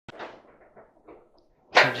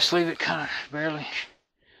Just leave it kind of barely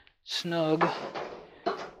snug.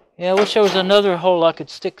 Yeah, I wish there was another hole I could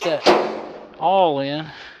stick that all in.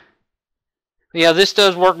 Yeah, this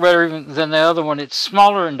does work better even than the other one. It's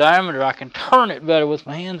smaller in diameter. I can turn it better with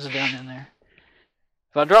my hands down in there.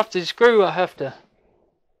 If I drop the screw, I have to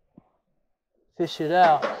fish it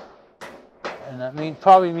out. And that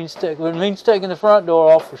probably means taking the front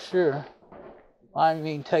door off for sure. I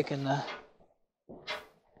mean taking the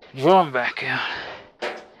drum back out.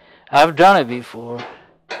 I've done it before.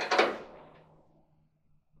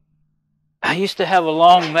 I used to have a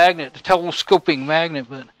long magnet, a telescoping magnet,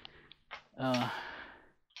 but I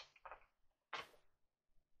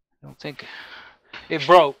don't think it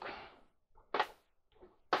broke.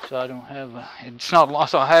 So I don't have it's not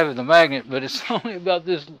lost. I have the magnet, but it's only about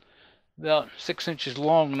 6 inches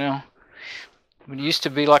long now. It used to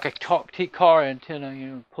be like a car antenna, you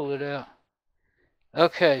know, pull it out.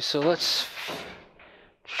 Okay, so let's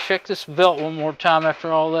check this belt one more time after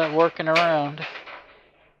all that working around.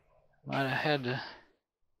 Might have had to.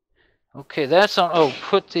 Okay, that's on. Oh,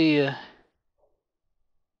 put the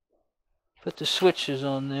switches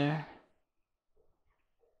on there.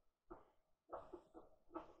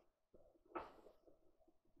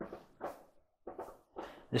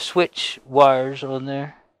 The switch wires on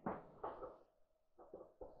there.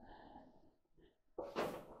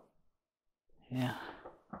 Yeah.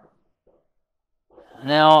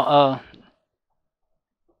 Now,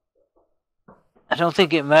 I don't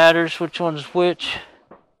think it matters which one's which.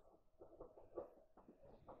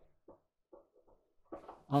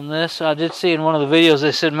 On this, I did see in one of the videos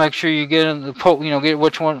they said make sure you get in the get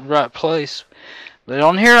which one in the right place. But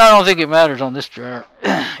on here, I don't think it matters on this dryer.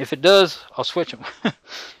 If it does, I'll switch them.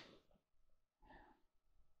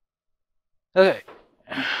 Okay.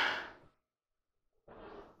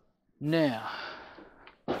 Now,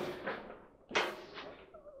 I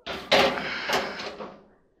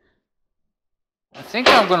think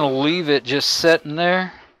I'm going to leave it just sitting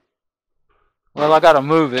there. Well, I got to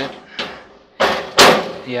move it.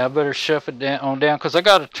 Yeah, I better shove it down because I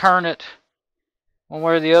got to turn it one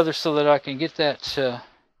way or the other so that I can get that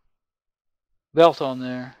belt on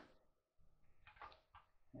there.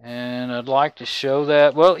 And I'd like to show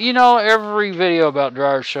that. Well, you know, every video about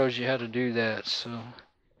dryers shows you how to do that, so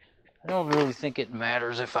I don't really think it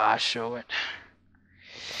matters if I show it.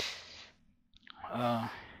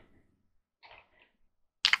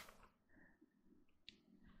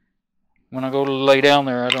 When I go to lay down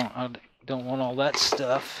there, I don't want all that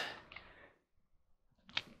stuff.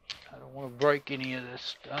 I don't want to break any of this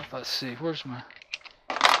stuff. Let's see, where's my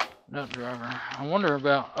nut driver? I wonder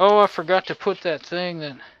about. Oh, I forgot to put that thing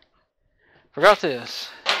that. Forgot this.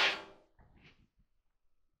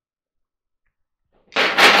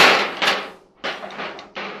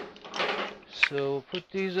 So put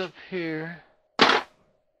these up here. Let's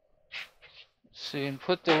see, and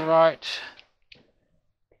put the right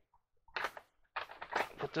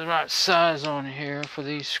size on here for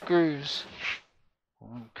these screws.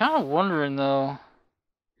 I'm kind of wondering though.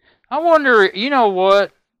 I wonder, you know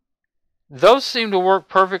what? Those seem to work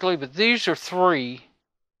perfectly, but these are 3.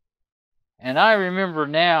 And I remember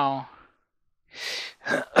now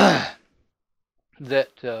that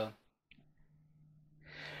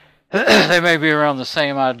they may be around the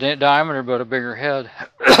same diameter, but a bigger head.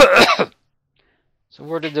 So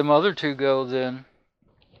where did them other 2 go then?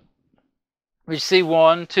 We see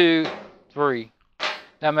 1, 2, 3.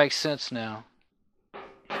 That makes sense now.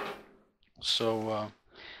 So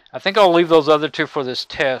I think I'll leave those other 2 for this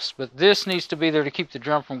test, but this needs to be there to keep the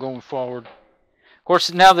drum from going forward. Of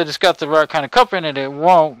course, now that it's got the right kind of cup in it, it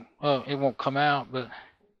won't come out. But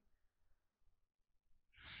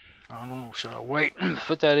I don't know. Should I wait and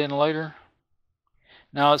put that in later?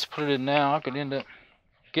 Now let's put it in now. I could end up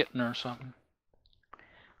getting her or something.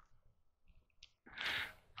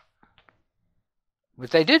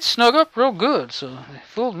 But they did snug up real good, so they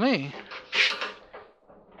fooled me.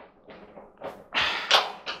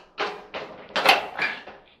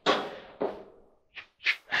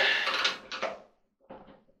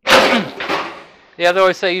 Yeah, they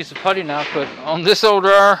always say use the putty knife, but on this old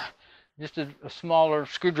dryer, just a smaller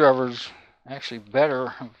screwdriver is actually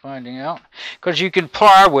better, I'm finding out. Because you can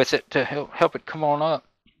pry with it to help it come on up.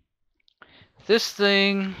 This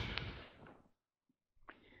thing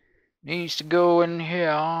needs to go in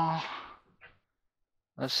here.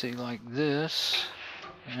 Let's see, like this.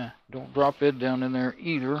 Yeah, don't drop it down in there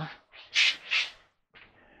either.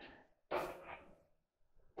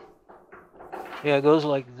 Yeah, it goes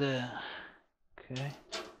like that. Okay.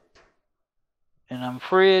 And I'm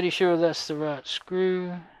pretty sure that's the right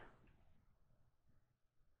screw.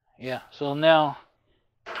 Yeah, so now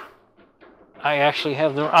I actually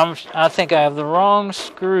have I think I have the wrong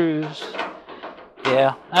screws.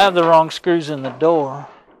 Yeah, I have the wrong screws in the door.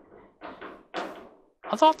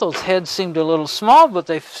 I thought those heads seemed a little small, but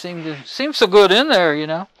they seem so good in there, you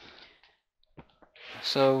know.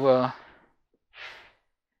 So,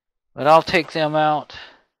 but I'll take them out.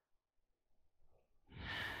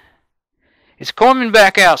 It's coming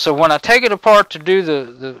back out, so when I take it apart to do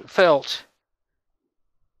the felt,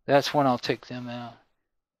 that's when I'll take them out.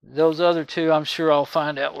 Those other two, I'm sure I'll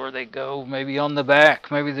find out where they go. Maybe on the back.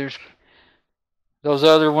 Maybe there's those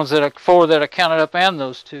other ones four that I counted up, and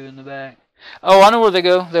those two in the back. Oh, I know where they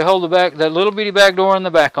go. They hold that little bitty back door in the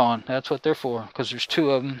back on. That's what they're for, because there's two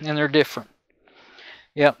of them, and they're different.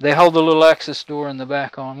 Yep, they hold the little access door in the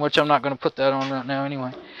back on, which I'm not going to put that on right now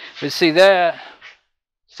anyway. But see, that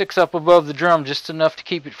sticks up above the drum just enough to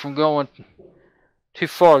keep it from going too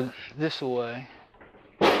far this way.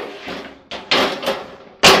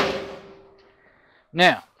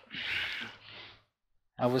 Now,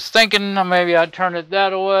 I was thinking maybe I'd turn it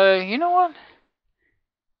that way. You know what?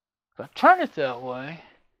 If I turn it that way,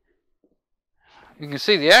 you can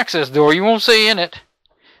see the access door. You won't see in it.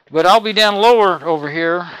 But I'll be down lower over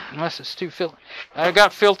here, unless it's too filthy. I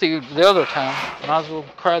got filthy the other time. Might as well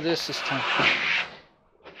try this time.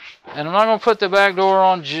 And I'm not going to put the back door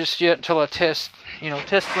on just yet until I test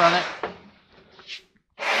run it.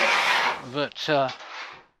 But,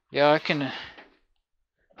 yeah, I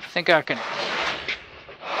think I can,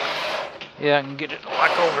 yeah, I can get it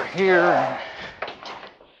like over here.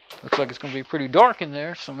 Looks like it's going to be pretty dark in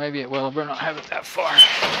there, so maybe, well, I better not have it that far.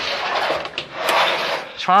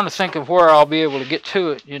 Trying to think of where I'll be able to get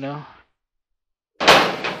to it, you know.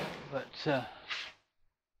 But,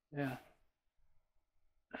 yeah.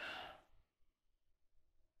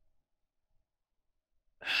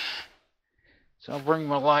 So I'll bring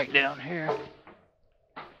my light down here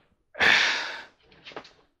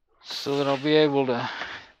so that I'll be able to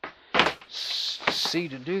see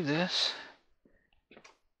to do this.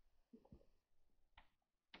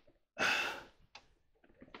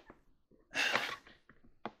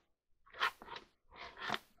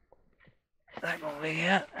 That gonna be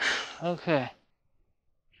it. Okay.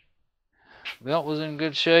 Belt was in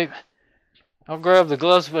good shape. I'll grab the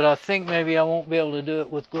gloves, but I think maybe I won't be able to do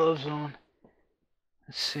it with gloves on.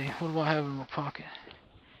 Let's see, what do I have in my pocket?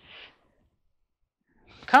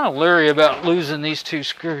 I'm kind of leery about losing these two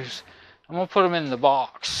screws. I'm gonna put them in the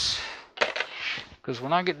box, because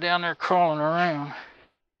when I get down there crawling around,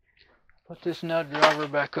 put this nut driver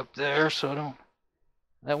back up there so I don't.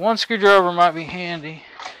 That one screwdriver might be handy.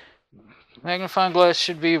 Magnifying glass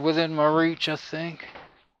should be within my reach, I think.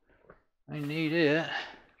 I need it.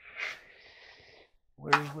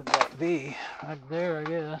 Where would that be? Right there, I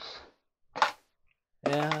guess.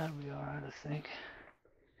 Yeah, that'd be alright, I think.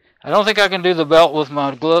 I don't think I can do the belt with my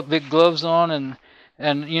big gloves on,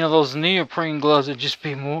 and you know, those neoprene gloves would just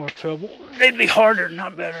be more trouble. They'd be harder,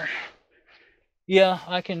 not better. Yeah,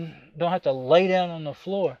 don't have to lay down on the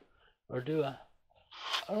floor. Or do I?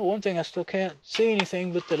 Oh, one thing I still can't see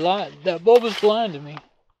anything, but the light, that bulb is blind to me.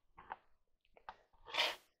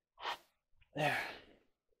 There.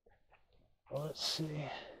 Well, let's see.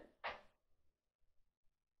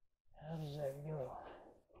 How does that go?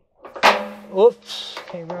 Oops,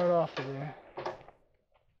 came right off of there.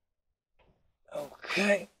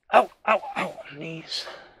 Okay. Ow, ow, ow, knees.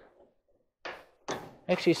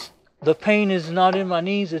 Actually, the pain is not in my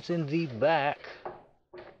knees, it's in the back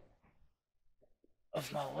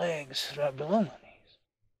of my legs, right below my knees.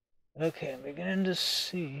 Okay, I'm beginning to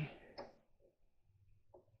see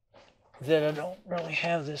that I don't really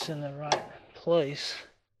have this in the right place.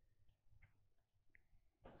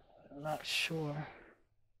 I'm not sure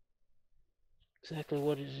exactly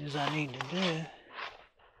what it is I need to do.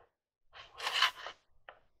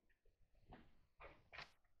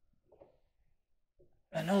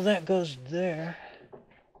 I know that goes there.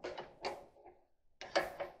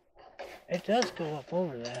 It does go up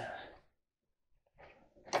over that.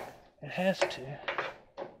 It has to.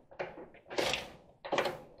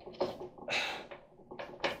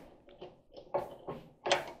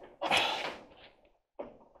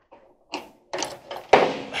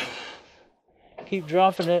 Keep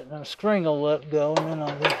dropping it and the spring will let go, and then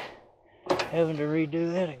I'll be having to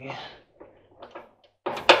redo that again.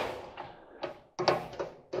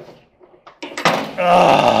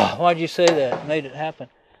 Why'd you say that? Made it happen.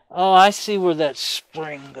 Oh, I see where that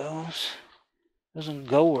spring goes. Doesn't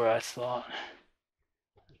go where I thought.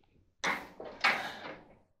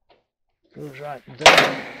 Goes right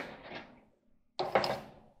there.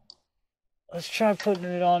 Let's try putting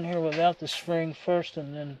it on here without the spring first,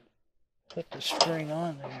 and then put the spring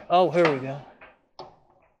on there. Oh, here we go.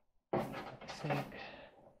 think.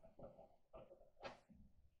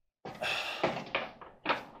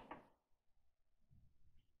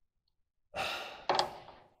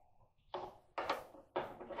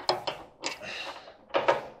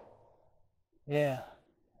 Yeah,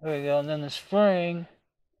 there we go. And then the spring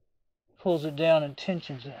pulls it down and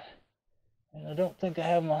tensions it. And I don't think I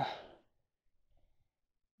have my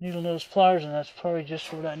needle nose pliers, and that's probably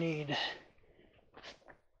just what I need.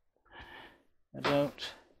 I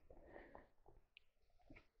don't.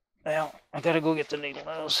 Now I gotta go get the needle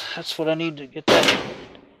nose. That's what I need to get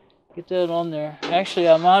that on there. Actually,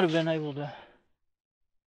 I might have been able to.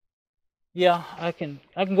 Yeah, I can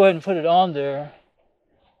go ahead and put it on there,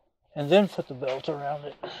 and then put the belt around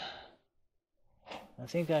it. I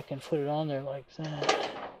think I can put it on there like that.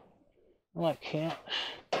 No, I can't.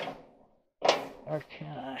 Or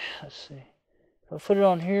can I? Let's see. If I put it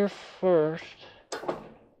on here first, I'm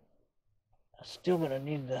still gonna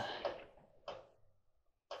need the.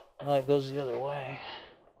 Oh, it goes the other way.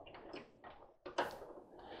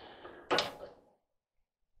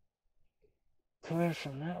 Come in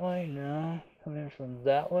from that way? No. Come in from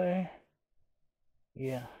that way?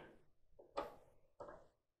 Yeah.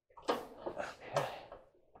 Okay.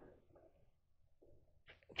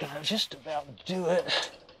 Can I just about do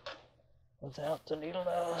it without the needle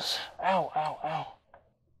nose? Ow, ow, ow.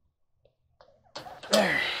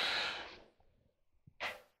 There.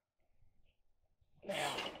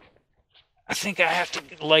 Now, I think I have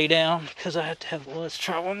to lay down because I have to have. Well, let's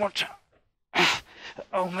try one more time.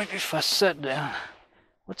 Oh, maybe if I sat down.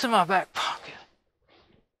 What's in my back pocket?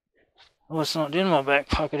 Oh, it's not in my back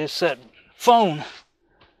pocket. It's that phone.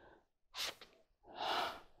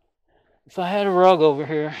 If I had a rug over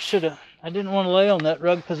here, I didn't want to lay on that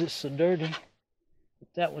rug because it's so dirty.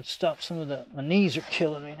 But that would stop some of the. My knees are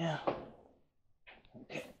killing me now.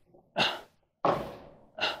 Okay.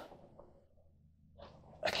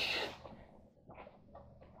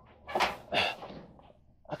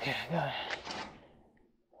 Okay, I got it.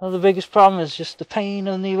 Well, the biggest problem is just the pain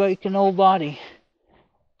in the aching old body.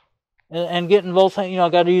 And getting both hands, I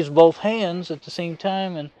got to use both hands at the same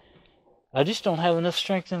time, and I just don't have enough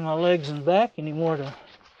strength in my legs and back anymore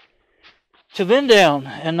to bend down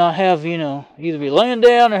and not have, either be laying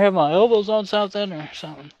down or have my elbows on something or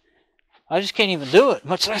something. I just can't even do it,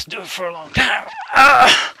 much less do it for a long time.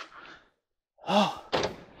 Ah! Oh,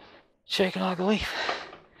 shaking like a leaf.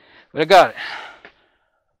 But I got it.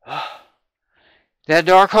 That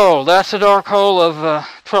dark hole, that's the dark hole of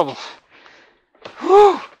trouble.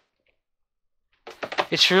 Whew.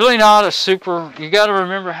 It's really not a super, you got to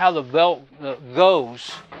remember how the belt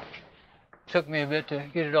goes. Took me a bit to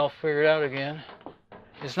get it all figured out again.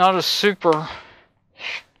 It's not a super, I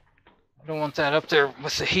don't want that up there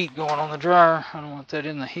with the heat going on the dryer. I don't want that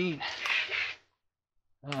in the heat.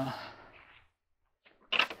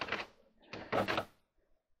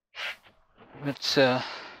 It's,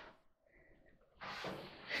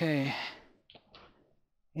 okay.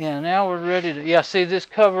 Yeah, now we're ready to, yeah, see this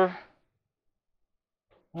cover?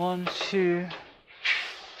 1, 2,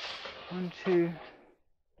 1, 2,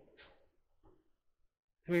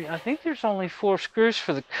 3. I think there's only 4 screws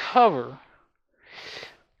for the cover.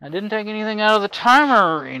 I didn't take anything out of the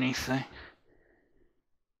timer or anything.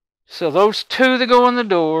 So those 2 that go in the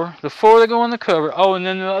door, the 4 that go in the cover, oh, and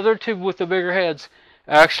then the other 2 with the bigger heads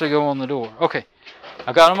actually go on the door. Okay,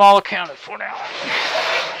 I got them all accounted for now.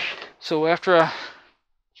 So after I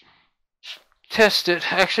test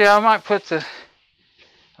it, actually I might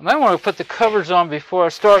want to put the covers on before I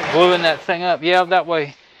start gluing that thing up. Yeah, that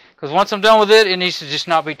way. Because once I'm done with it, it needs to just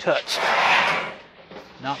not be touched.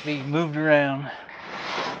 Not be moved around.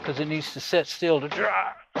 Because it needs to set still to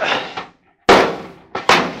dry.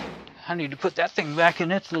 I need to put that thing back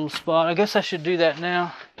in its little spot. I guess I should do that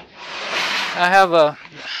now. I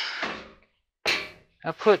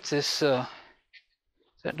put this, is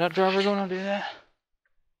that nut driver going to do that?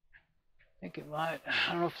 I think it might.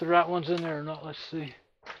 I don't know if the right one's in there or not. Let's see.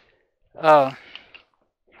 Trying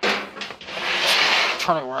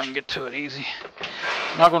to where I can get to it easy.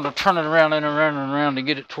 I'm not going to turn it around and around and around to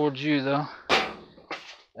get it towards you though.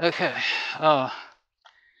 Okay. I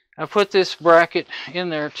put this bracket in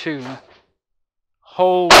there to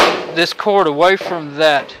hold this cord away from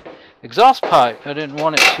that exhaust pipe. I didn't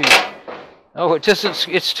want it to. Oh, it doesn't.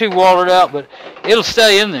 It's too watered out, but it'll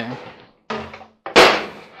stay in there.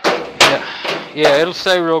 Yeah, it'll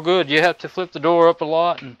stay real good. You have to flip the door up a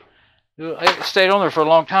lot, and it stayed on there for a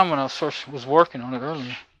long time when I first was working on it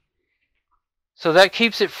earlier. So that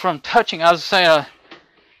keeps it from touching. I was saying I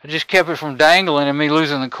just kept it from dangling and me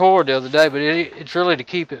losing the cord the other day, but it's really to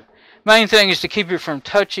keep it. Main thing is to keep it from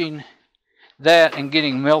touching that and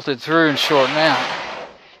getting melted through and shorting out.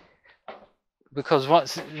 Because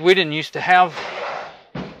once we didn't used to have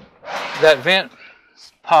that vent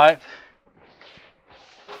pipe,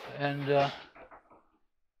 and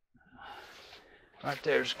right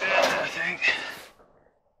there's good, I think.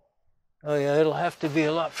 Oh yeah, it'll have to be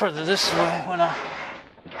a lot further this way when I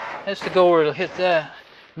has to go where it'll hit that.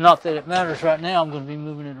 Not that it matters right now. I'm going to be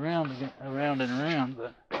moving it around again, around and around,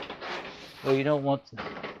 but well, you don't want to.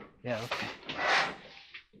 Yeah, okay.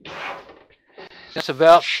 That's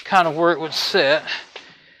about kind of where it would sit.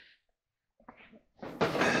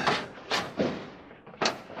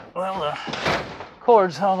 Well, the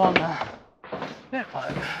cord's hung on the vent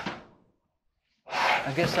pipe.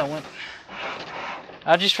 I guess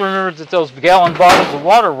I just remembered that those gallon bottles of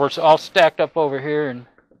water were all stacked up over here, and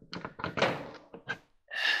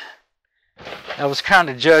I was kind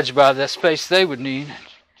of judged by that space they would need.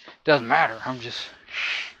 Doesn't matter. I'm just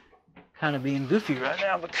kind of being goofy right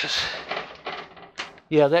now because,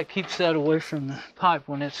 yeah, that keeps that away from the pipe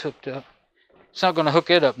when it's hooked up. It's not going to hook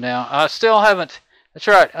it up now. I still haven't. That's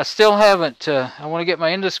right. I still haven't. I want to get my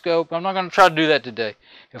endoscope. I'm not going to try to do that today.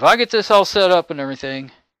 If I get this all set up and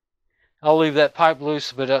everything, I'll leave that pipe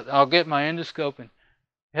loose, but I'll get my endoscope, and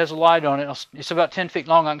it has a light on it. It's about 10 feet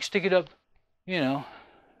long. I can stick it up, you know,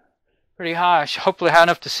 pretty high, hopefully high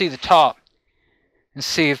enough to see the top, and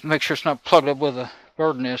make sure it's not plugged up with a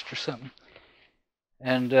bird nest or something.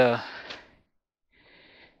 And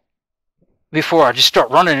before I just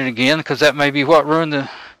start running it again, because that may be what ruined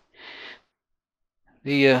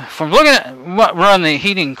from looking at what run the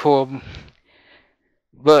heating coil,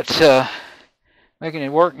 but making it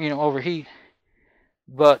work, you know, overheat.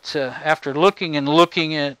 But after looking at old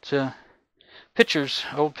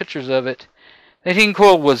pictures of it, that heating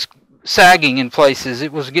coil was sagging in places.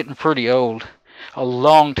 It was getting pretty old, a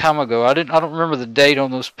long time ago. I don't remember the date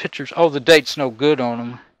on those pictures. Oh, the date's no good on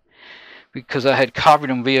them because I had copied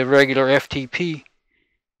them via regular FTP,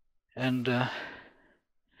 and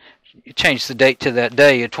it changed the date to that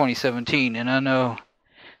day of 2017. And I know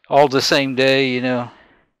all the same day, you know.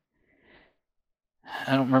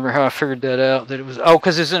 I don't remember how I figured that out. That it was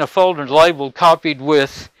because it's in a folder labeled copied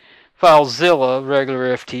with FileZilla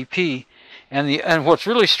regular FTP, and what's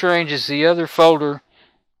really strange is the other folder,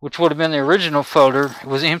 which would have been the original folder,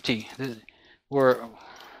 was empty. Where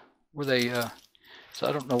they? So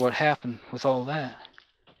I don't know what happened with all that.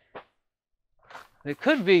 It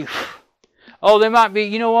could be. Oh, they might be.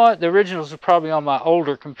 You know what? The originals are probably on my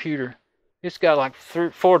older computer. It's got like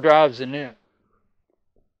 4 drives in it.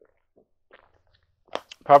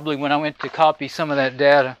 Probably when I went to copy some of that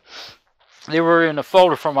data, they were in a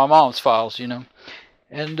folder from my mom's files, you know.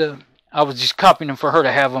 And I was just copying them for her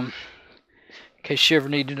to have them in case she ever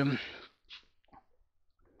needed them.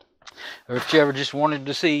 Or if she ever just wanted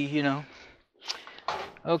to see, you know.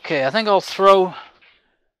 Okay, I think I'll throw a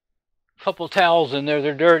couple towels in there.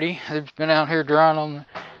 They're dirty. They've been out here drying on the,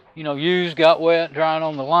 you know, used, got wet, drying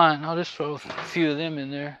on the line. I'll just throw a few of them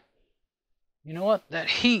in there. You know what? That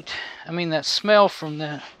heat, that smell from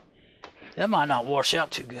that might not wash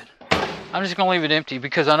out too good. I'm just going to leave it empty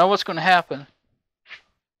because I know what's going to happen.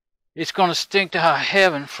 It's going to stink to high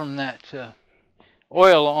heaven from that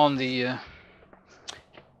oil on the...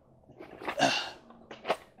 trying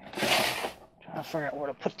to figure out where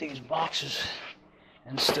to put these boxes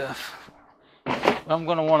and stuff. I'm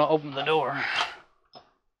going to want to open the door.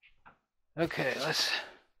 Okay, let's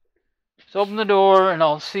open the door and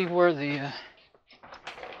I'll see where the...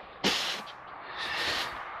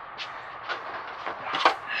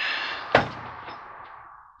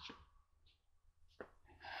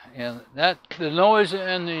 yeah, the noise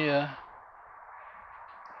and the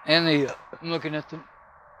I'm looking at the,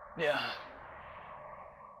 yeah,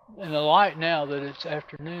 and the light now that it's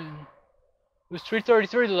afternoon. It was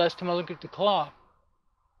 3:33 the last time I looked at the clock.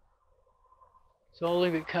 So I'll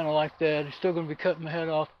leave it kind of like that. It's still going to be cutting my head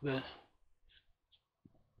off, but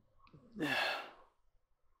it's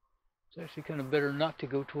actually kind of better not to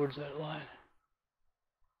go towards that light.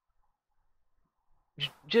 I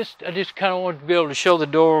just kind of want to be able to show the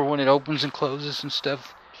door when it opens and closes and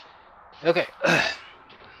stuff. Okay,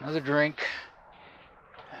 another drink.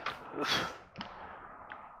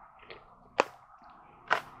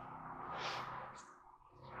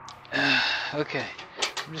 Okay,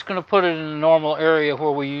 I'm just going to put it in a normal area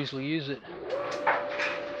where we usually use it.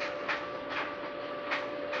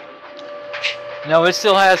 No, it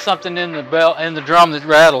still has something in the bell and the drum that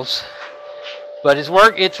rattles, but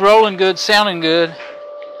it's rolling good, sounding good.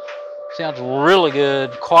 Sounds really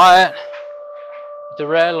good, quiet. The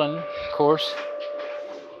rattling, of course.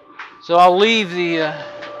 So I'll leave the.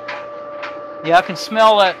 Yeah, I can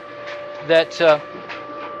smell that that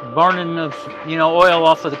burning of, you know, oil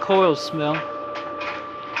off of the coils smell.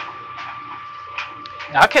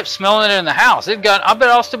 I kept smelling it in the house. It got. I bet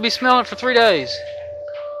I'll still be smelling it for 3 days.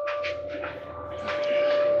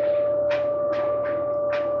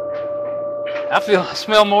 I feel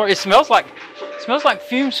smell more. It smells like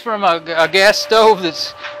fumes from a gas stove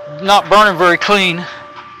that's not burning very clean.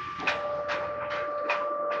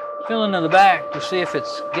 Feeling in the back to see if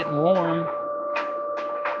it's getting warm.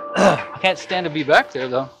 I can't stand to be back there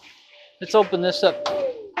though. Let's open this up.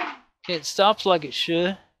 Okay, it stops like it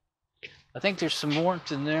should. I think there's some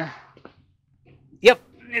warmth in there. Yep,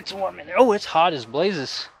 it's warm in there. Oh, it's hot as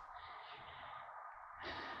blazes.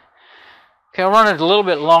 Okay, I'll run it a little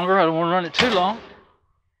bit longer. I don't want to run it too long.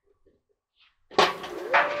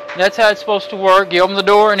 That's how it's supposed to work. You open the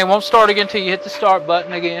door and it won't start again until you hit the start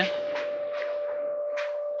button again.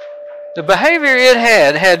 The behavior it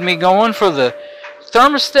had me going for the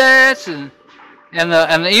thermostats and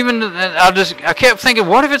even I kept thinking,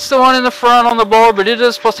 what if it's the one in the front on the board, but it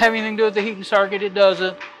isn't supposed to have anything to do with the heating circuit. It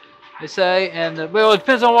doesn't, they say, and well, it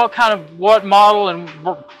depends on what model and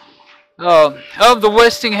of the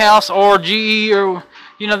Westinghouse or GE, or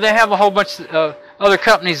you know, they have a whole bunch of other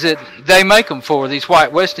companies that they make them for, these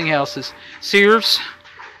white Westinghouses. Sears,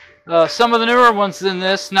 some of the newer ones in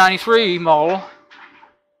this 93 model,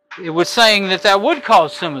 it was saying that would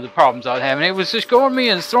cause some of the problems I was having. It was just throwing me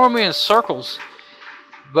in circles.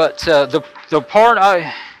 But the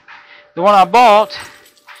one I bought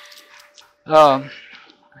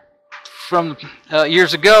from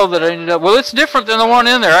years ago that I ended up, well, it's different than the one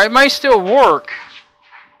in there. It may still work,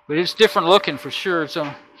 but it's different looking for sure. So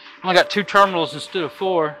I only got 2 terminals instead of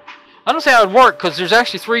 4. I don't say how it would work because there's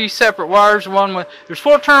actually 3 separate wires. There's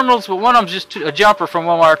 4 terminals, but one of them's just a jumper from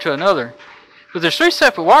one wire to another. But there's 3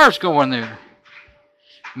 separate wires going there.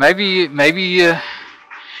 Maybe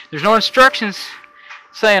there's no instructions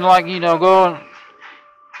saying, like, you know, go,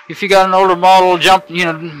 if you got an older model, jump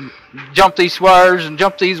these wires and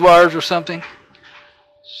jump these wires or something.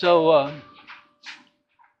 So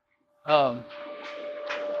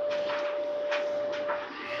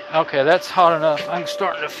okay, that's hot enough. I'm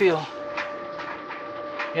starting to feel,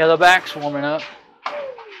 yeah, the back's warming up.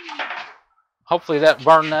 Hopefully that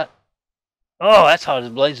burned that. Oh, that's hot as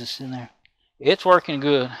blazes in there. It's working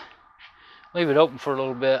good. Leave it open for a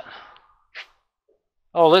little bit.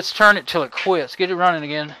 Oh, let's turn it till it quits. Get it running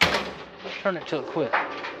again. Turn it till it quits.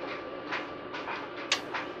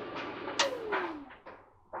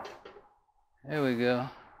 There we go.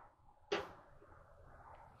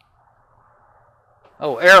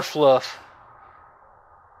 Oh, air fluff.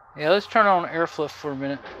 Yeah, let's turn on air fluff for a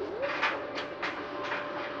minute.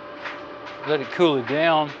 Let it cool it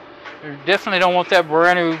down. You definitely don't want that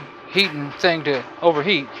brand new heating thing to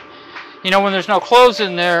overheat. You know, when there's no clothes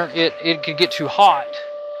in there, it could get too hot.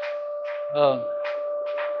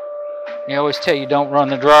 They always tell you don't run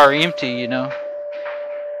the dryer empty, you know.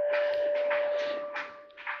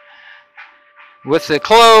 With the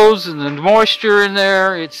clothes and the moisture in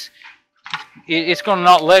there, it's going to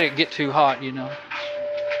not let it get too hot, you know.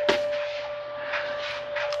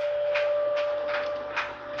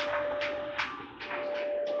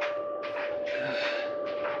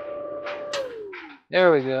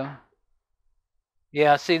 There we go.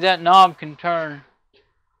 Yeah, see, that knob can turn,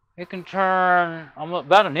 it can turn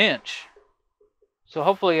about an inch. So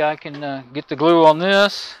hopefully I can get the glue on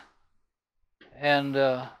this and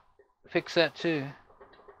fix that too.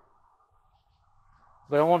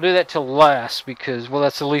 But I won't do that till last because, well,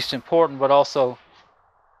 that's the least important, but also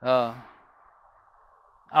I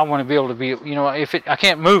want to be able to be, you know, I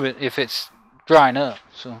can't move it if it's drying up.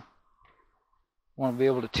 So I want to be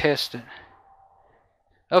able to test it.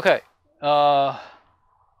 Okay. Well,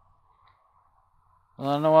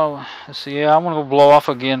 I know let's see, yeah, I'm going to go blow off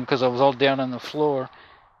again because I was all down on the floor.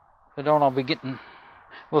 If I don't, I'll be getting,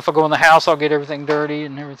 well, if I go in the house, I'll get everything dirty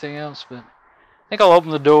and everything else, but I think I'll open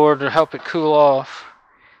the door to help it cool off.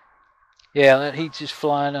 Yeah, that heat's just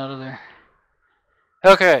flying out of there.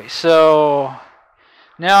 Okay, so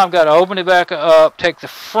now I've got to open it back up, take the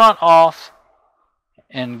front off,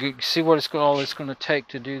 and see what all it's going to take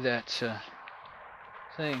to do that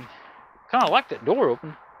thing. Kind of like that door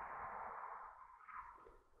open.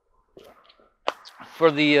 For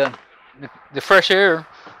the fresh air.